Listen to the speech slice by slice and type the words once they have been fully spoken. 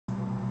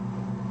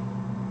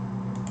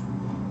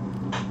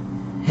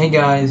Hey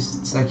guys,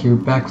 it's Zach here,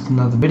 back with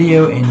another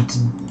video, and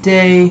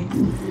today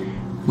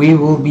we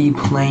will be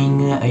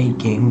playing a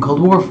game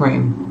called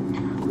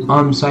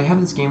Warframe. So I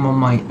have this game on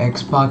my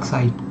Xbox.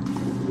 I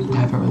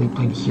haven't really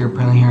played it here.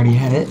 Apparently I already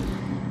had it.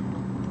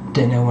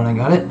 Didn't know when I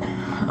got it.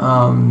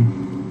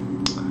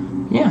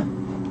 Yeah.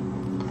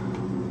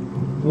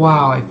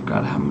 Wow, I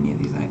forgot how many of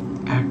these I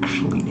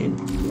actually did.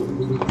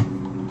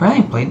 Apparently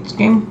I played this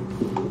game.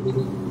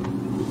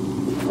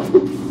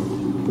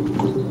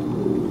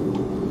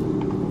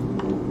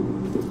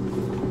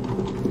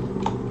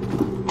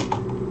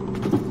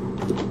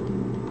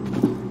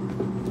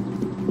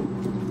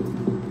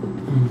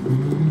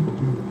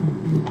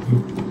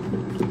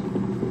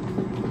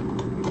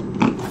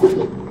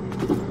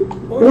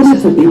 What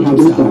is the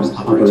in-house task,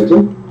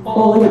 operator?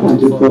 All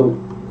accounted for.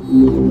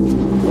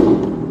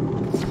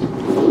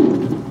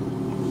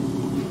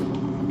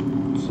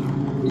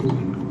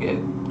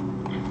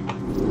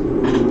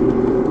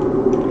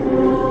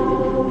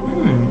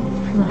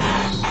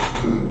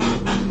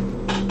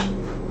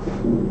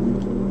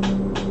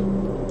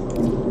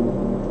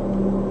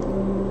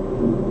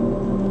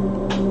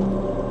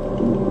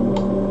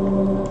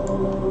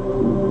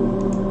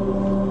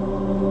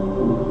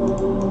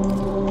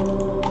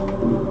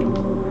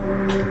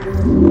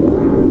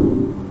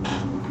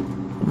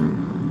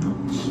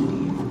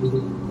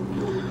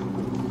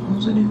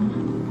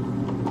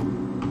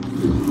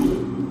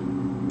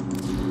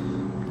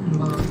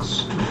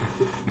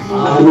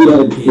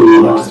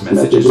 Inbox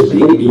messages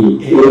may be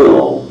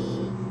ill.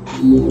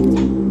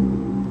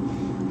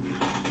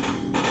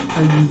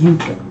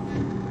 Yuka.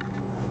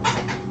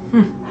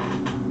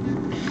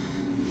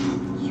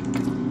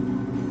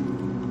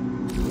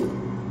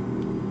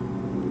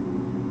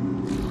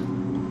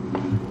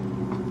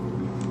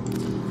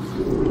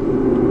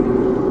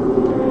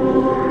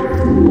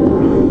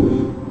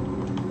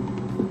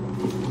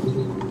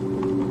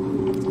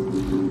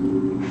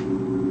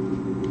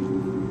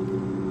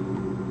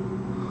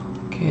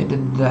 Okay, I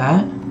did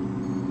that.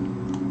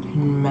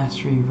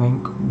 Mastery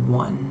rank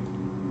 1.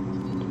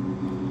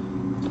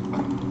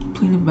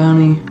 Complete a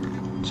bounty.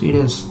 See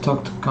this.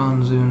 Talk to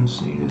Kanzun.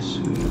 See this.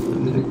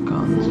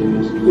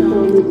 Kanzun.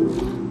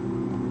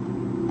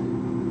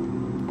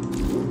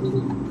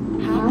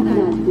 How can I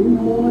do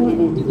more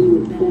and do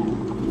it better?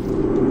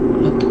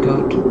 Let the go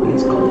to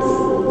place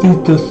called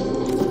Thetis.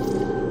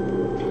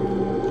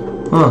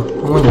 Huh,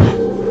 I wonder.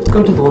 Let's go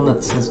to the one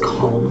that says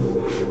calm.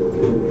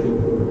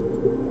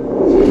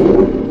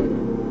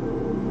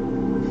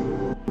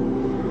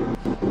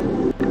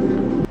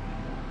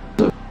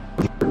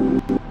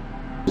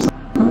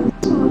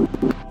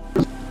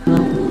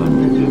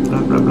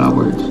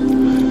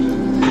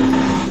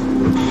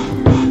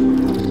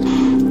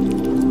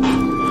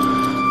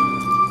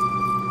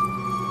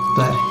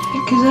 The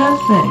heck is that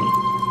thing?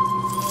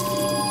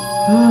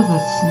 Oh,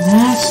 that's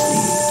nasty.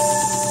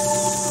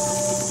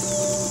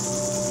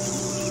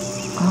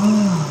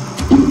 Oh.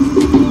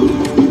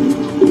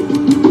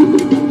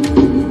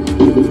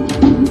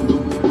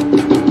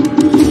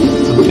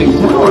 It's a big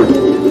tower.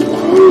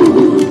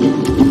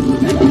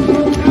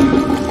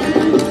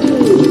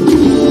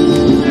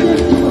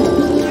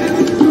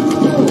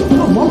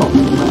 Oh, what a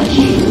flash.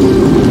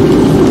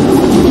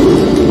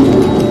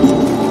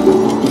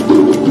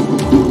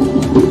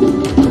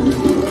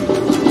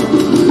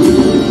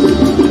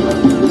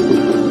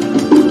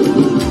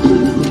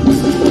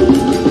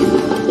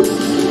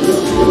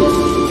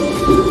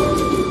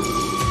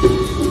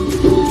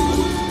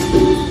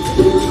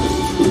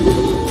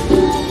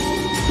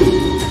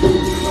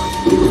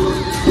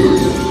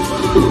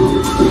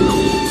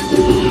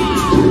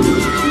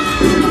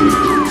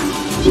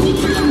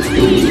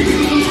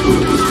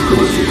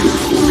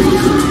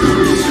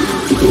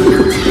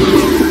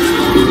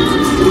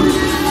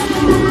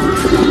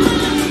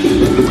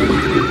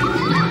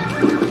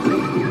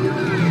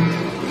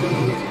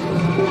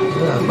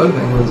 Bug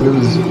thing was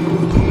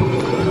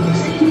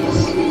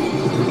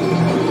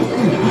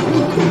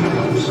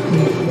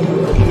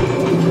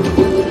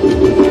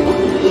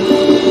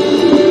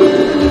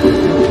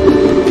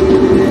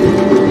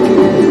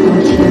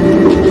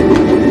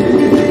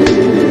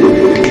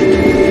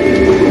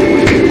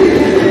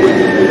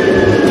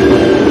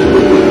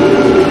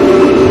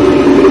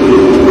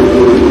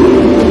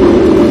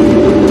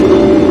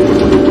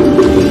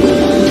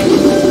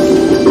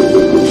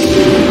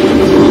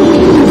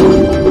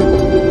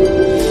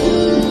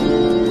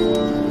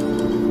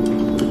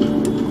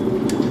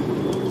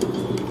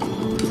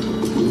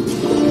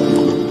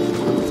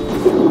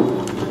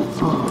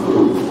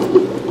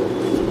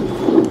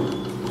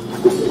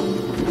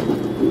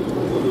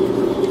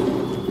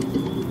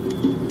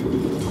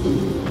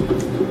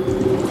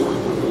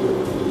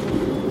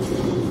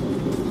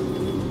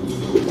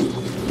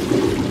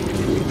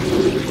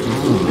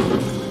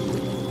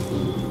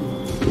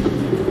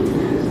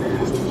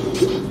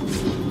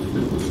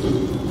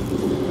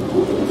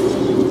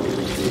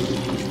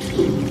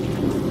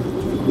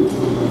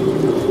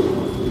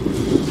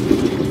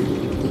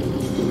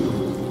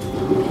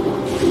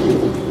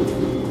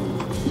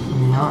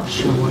not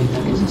sure why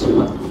that is as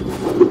well.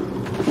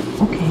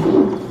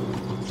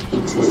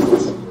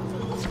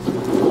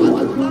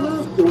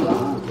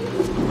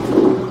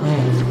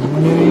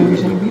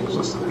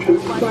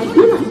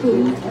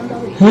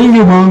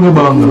 Hinga bonga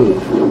bonga.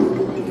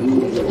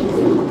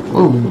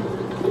 Oh.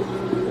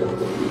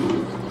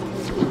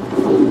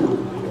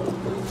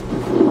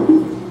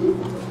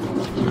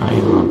 I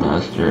am not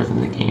faster than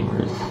the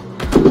gamers.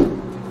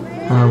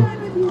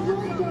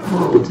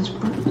 Oh, this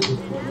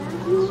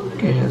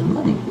guy has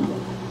money.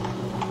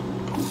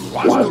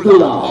 What's the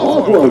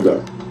Outlander?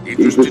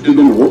 Interested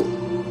in what?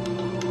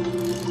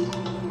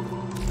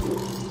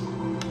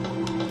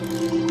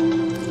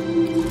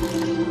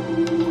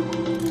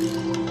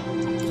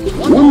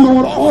 One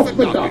more off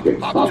the docket.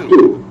 Up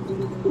to.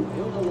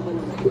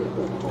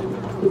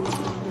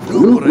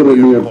 Nuclear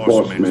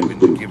reinforcements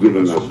been giving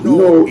us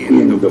no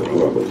end of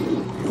trouble.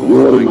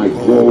 You're my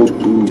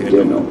go-to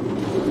dinner.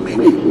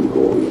 Make him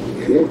go,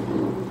 okay?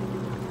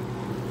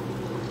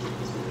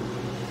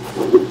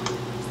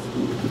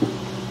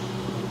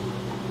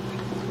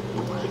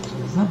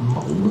 Is that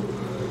mold?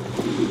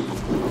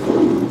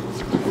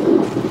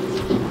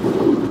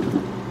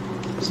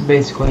 So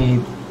basically,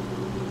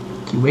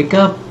 you wake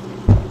up.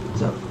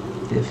 So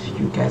if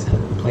you guys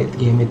haven't played the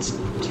game, it's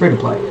free to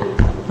play.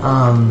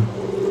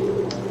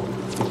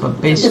 But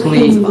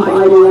basically,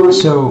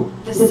 so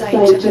The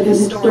site of the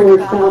historic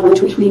battle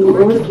between the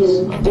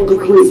Orchid and the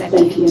Great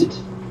Sentient.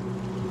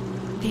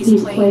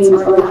 These planes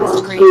are a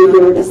vast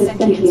graveyard of the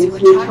Sentients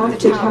who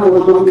attacked the tower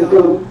long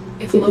ago.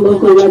 If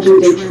local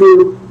legends are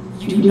true,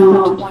 you do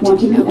not want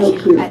to be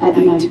out here at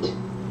night.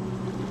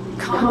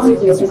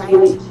 Conzo is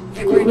right.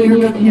 The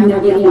Grineer can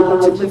never be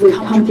allowed to live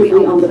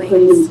comfortably on the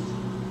plains.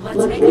 Let's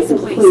make this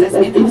place as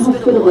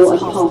inhospitable as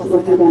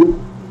possible for them.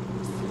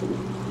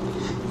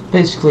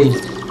 basically.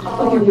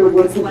 All of your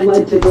work has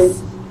led to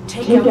this.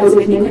 Take out as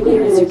many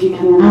players as you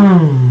can.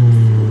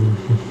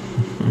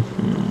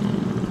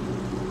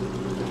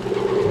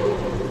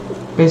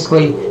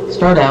 Basically,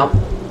 start out,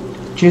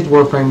 choose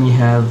Warframe you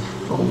have,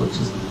 which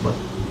is what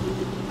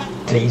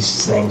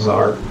these things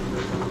are.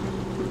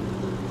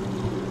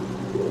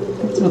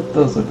 That's what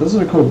those are. Those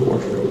are called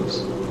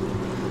Warframes.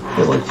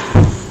 There's like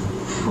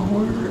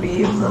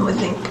 40 of them, I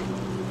think.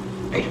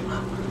 I don't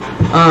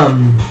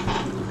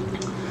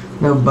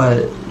know. No,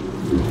 but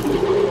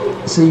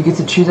so you get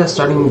to choose that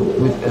starting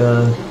with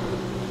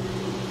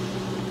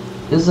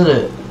is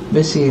it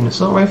basically an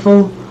assault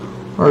rifle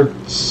or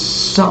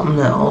something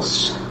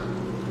else?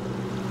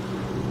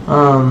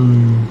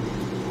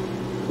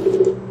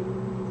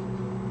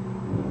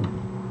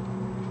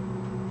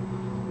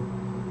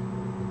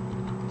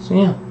 So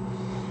yeah,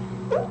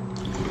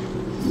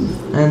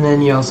 and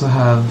then you also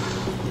have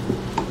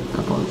a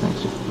couple of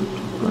things.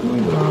 Where do we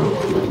go?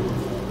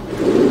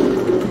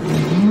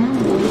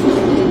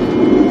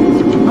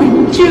 Why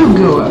do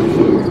go out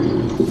here?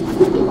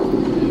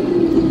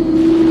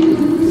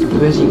 So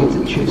basically, you get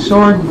to choose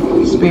sword,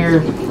 spear,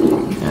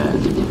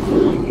 and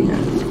yeah,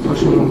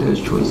 unfortunately,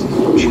 those choices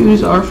you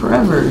choose are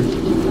forever.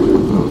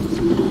 Ooh.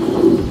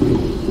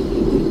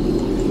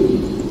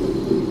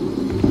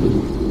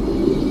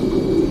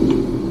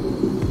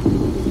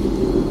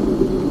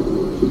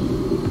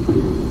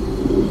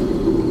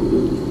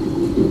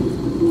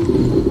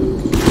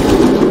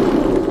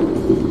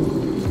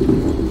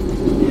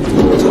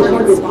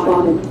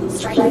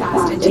 Strike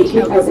fast and take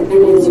out as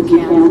many as you can.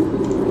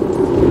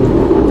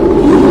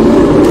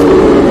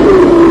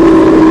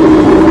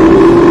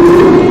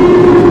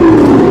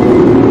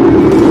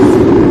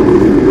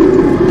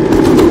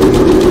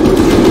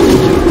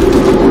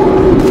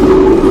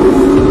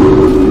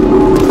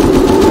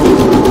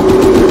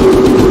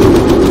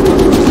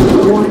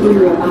 One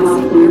hero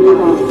out there,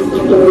 move off,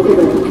 get over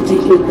there and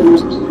take them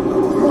out.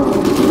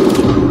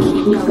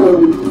 Keep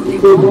going.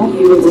 They won't be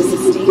able to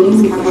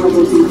sustain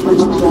casualty for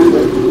much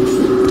longer.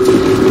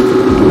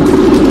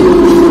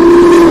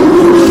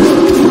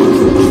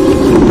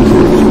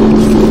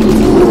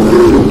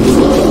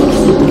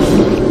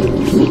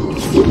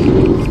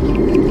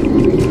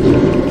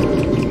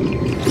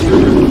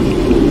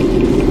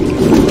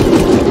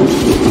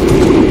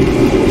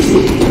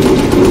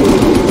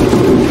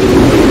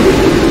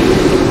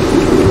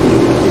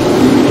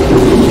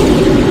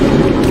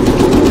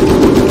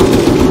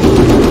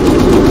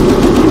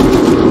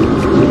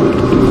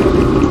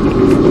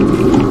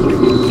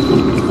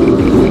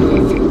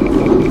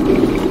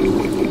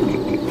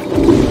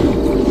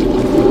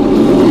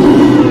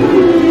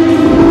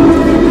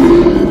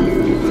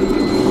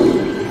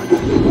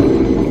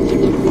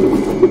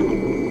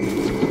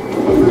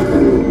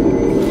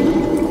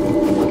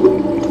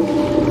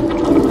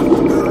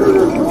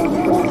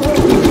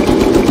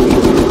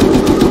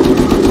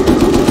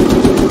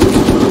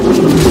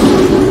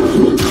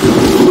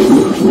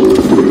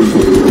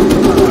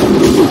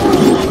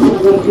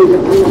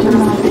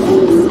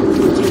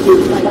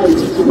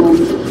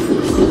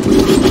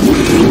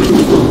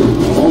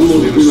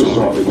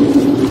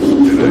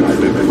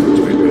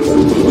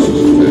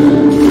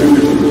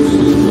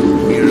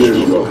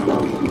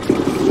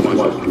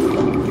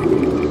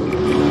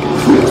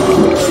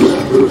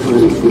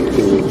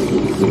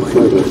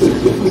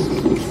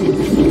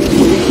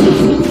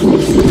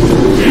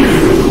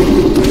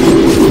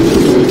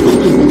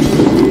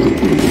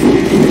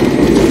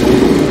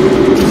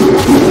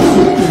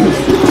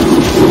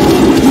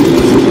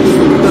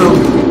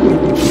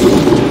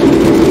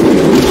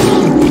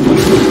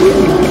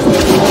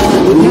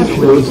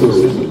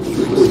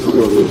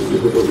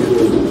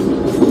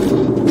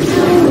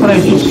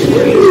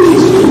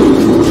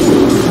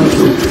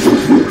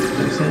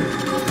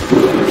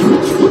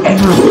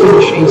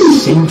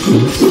 same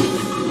case,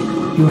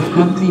 you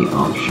have the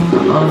option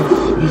of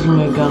using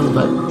a gun,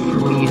 but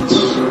for me it's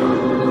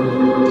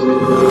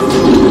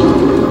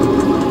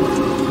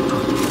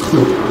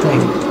the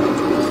thing.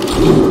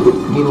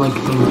 You like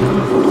things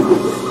better.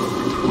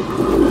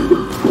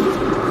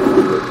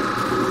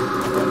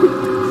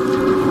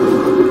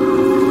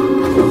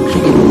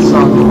 Actually, get this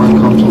on my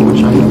console,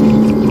 which I have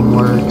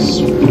more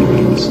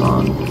experience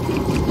on.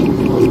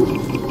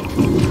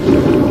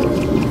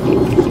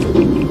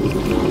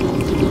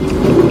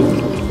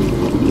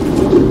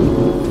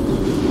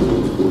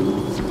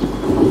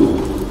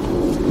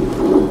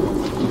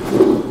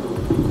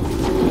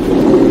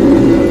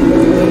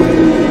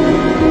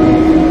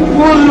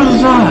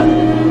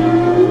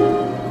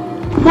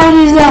 What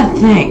is that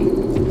thing?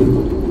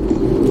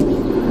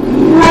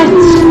 What?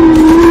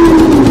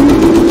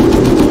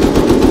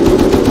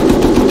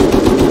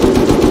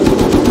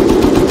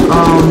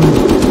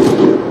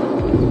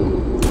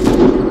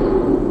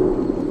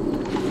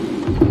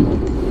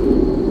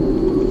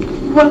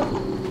 What?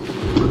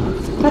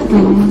 That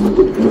thing?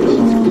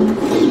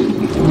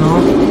 No.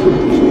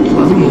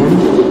 Let me in.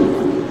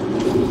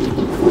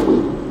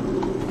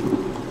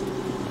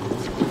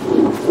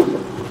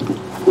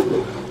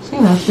 See,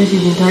 that's basically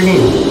the entire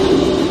game.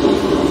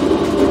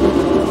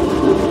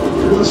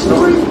 The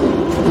story,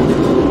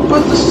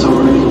 but the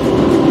story,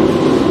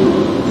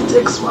 it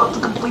takes a while to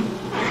complete.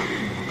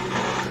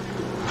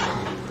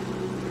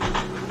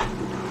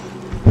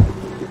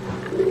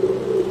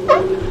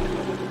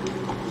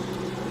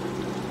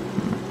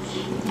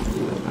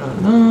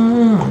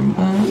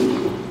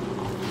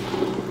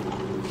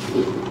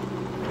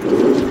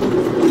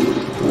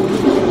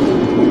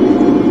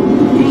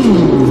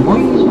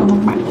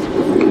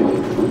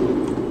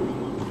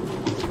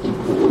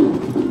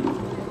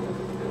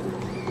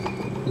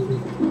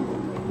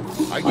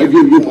 I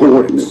give you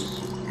coordinates.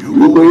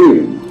 You go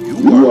in.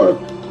 You are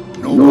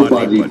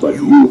nobody but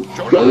you.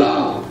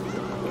 Voila!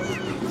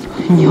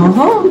 Yo?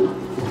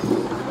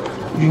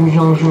 Jing.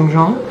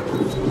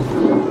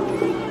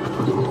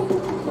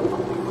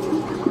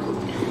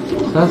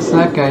 That's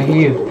that guy,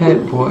 he a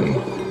pet boy.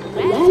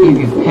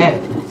 He a pet.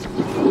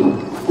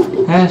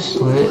 That's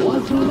lit.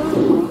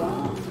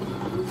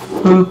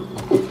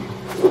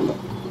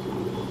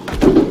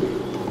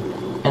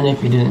 And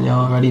if you didn't know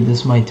already, this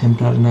is my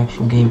attempt at an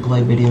actual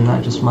gameplay video,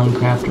 not just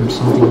Minecraft or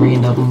something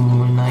random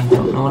when I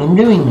don't know what I'm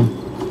doing.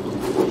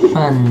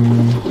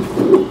 Fun.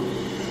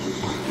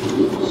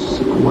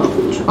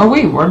 Squelch. Oh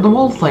wait, where'd the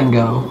wall thing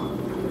go?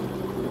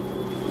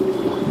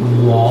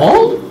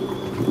 Wall?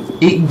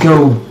 It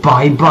go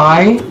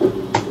bye-bye?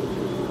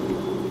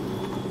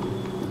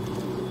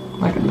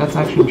 Like, that's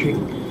actually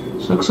intriguing.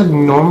 So it looks like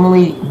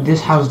normally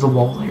this has the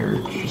wall here,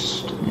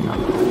 just not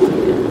a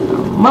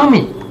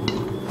moment.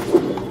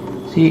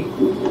 See,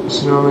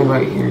 so normally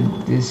right here,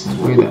 this is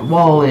where that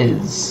wall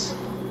is.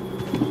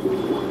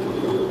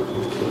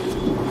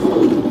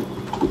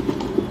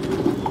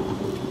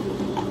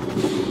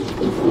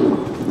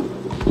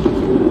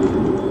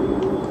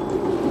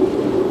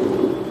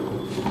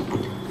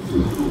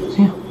 So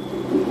yeah.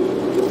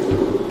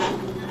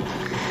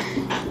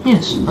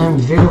 Yes, I'm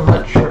very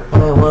much sure I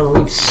want to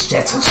leave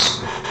status.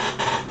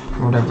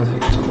 Or whatever the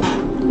heck it's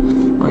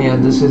called. Oh yeah,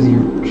 this is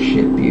your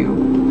ship view.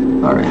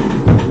 Alright.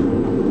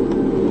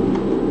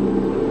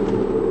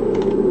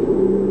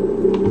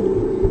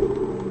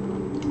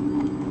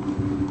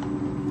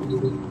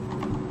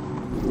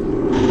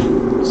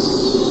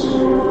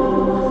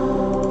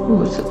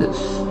 What's this?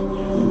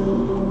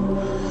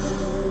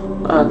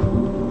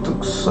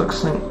 Looks like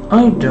something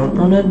I don't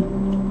want to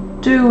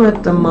do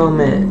at the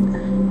moment.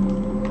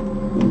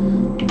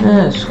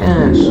 Yes.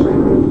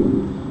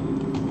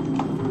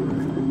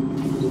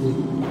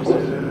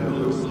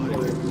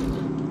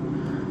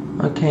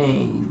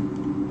 Okay.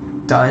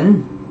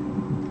 Done.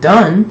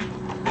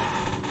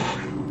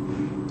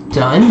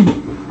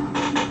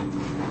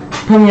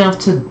 Apparently I have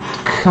to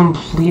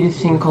complete a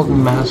thing called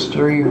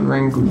Mastery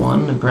Rank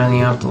 1.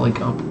 Apparently I have to like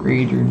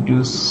upgrade or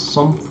do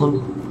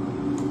something.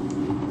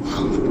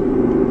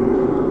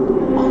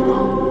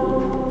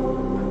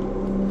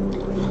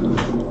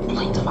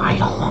 Planes of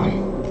Eidolon.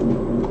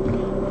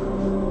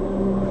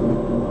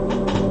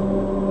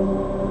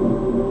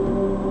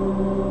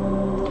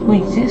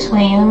 Wait, this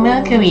way in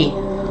Mercury.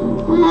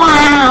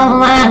 Wow,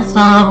 that's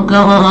so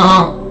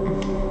cool.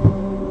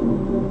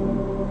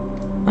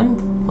 I'm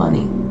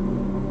funny.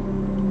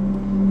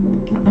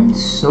 I'm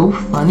so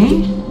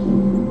funny.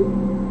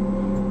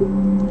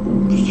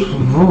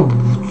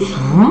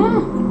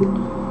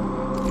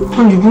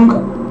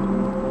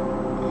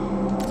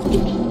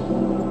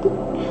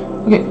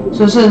 Okay,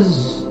 so it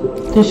says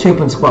there's shape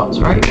and spots,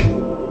 right?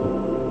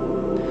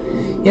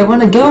 Yeah,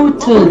 when I go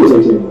to...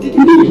 Did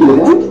you hear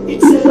that?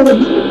 It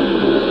said...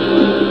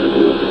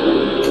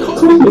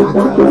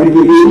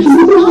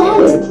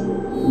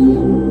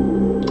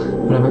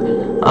 Whatever.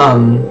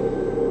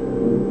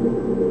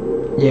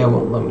 Yeah, it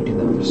won't let me do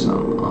that for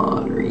some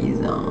odd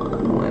reason.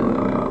 Wait.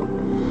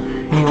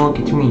 He won't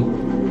get to me.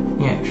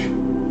 Yes.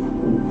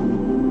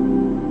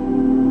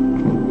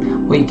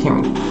 Well, you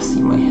can't really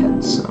see my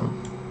head, so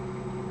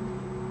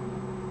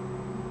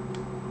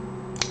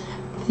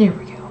there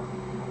we go.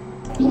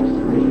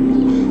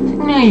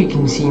 Now you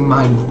can see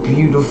my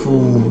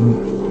beautiful,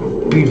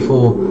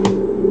 beautiful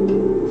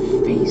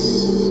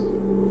face.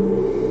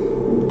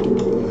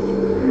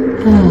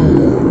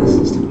 This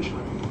is too much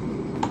fun.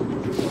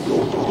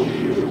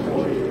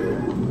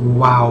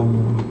 Wow.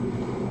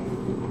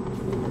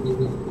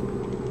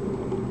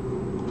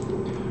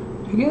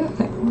 Did I get that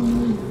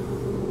thing?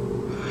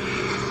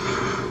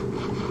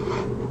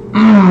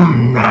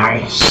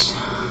 Nice.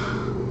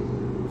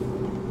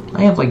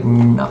 I have like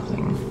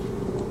nothing.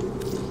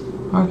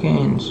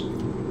 Arcanes.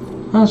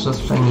 That's a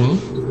thingy.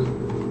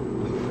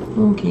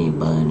 Okay,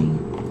 buddy.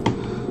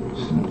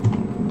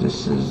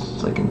 This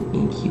is like an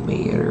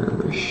incubator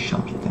or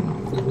something.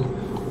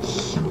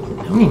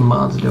 How many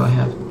mods do I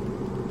have?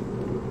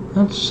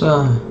 That's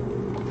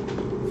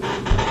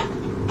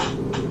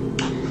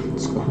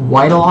it's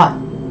quite a lot.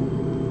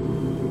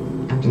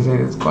 I have to say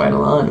it's quite a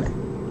lot.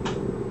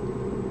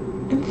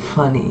 I'm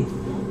funny.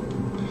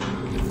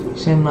 You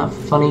say I'm not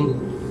funny?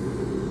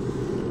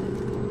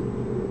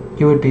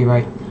 You would be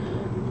right.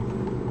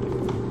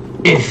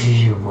 If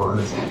you were,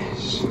 that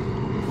is.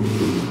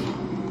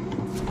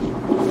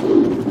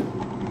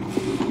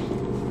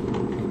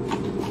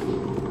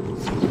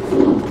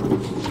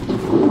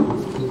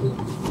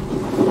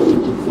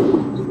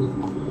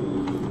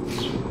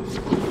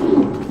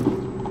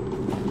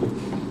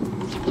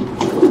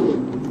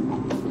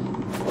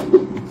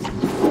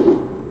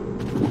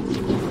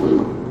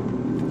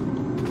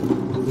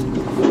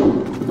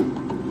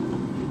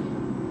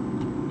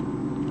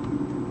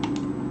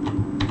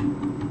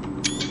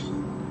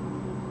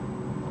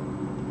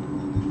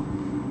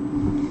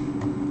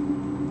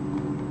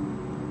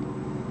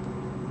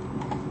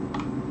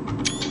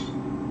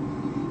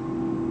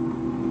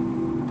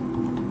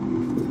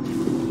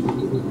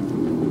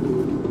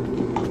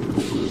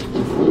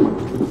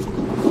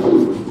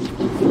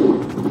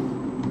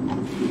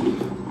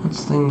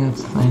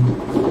 That's the thing.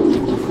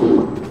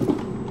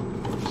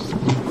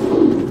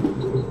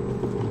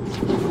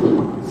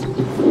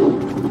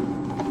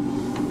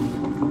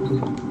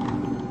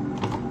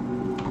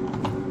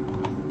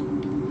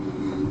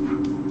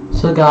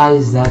 So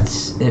guys,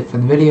 that's it for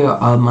the video.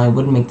 I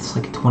would make this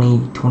like a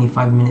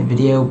 20-25 minute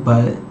video,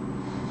 but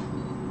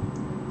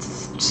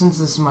since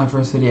this is my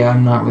first video,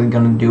 I'm not really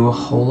gonna do a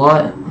whole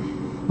lot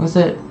with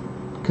it,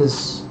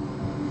 because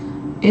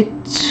it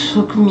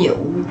took me at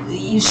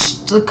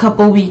least a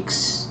couple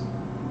weeks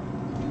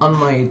on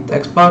my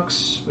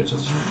Xbox, which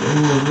is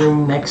in the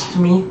room next to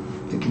me.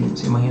 If you can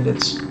see my hand,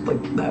 it's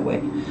like that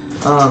way.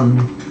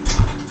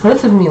 But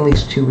it took me at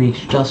least 2 weeks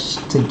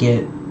just to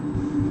get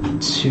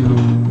to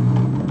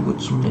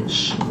which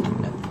mission.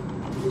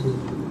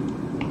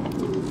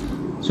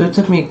 So it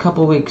took me a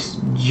couple weeks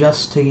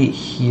just to get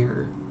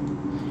here,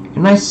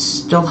 and I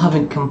still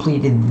haven't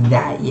completed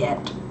that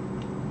yet.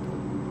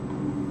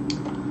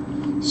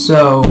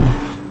 So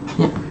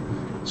yeah,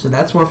 so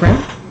that's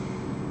Warframe.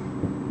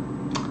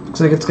 Looks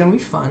like it's gonna be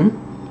fun.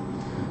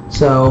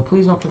 So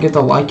please don't forget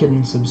to like it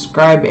and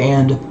subscribe,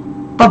 and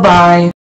bye bye.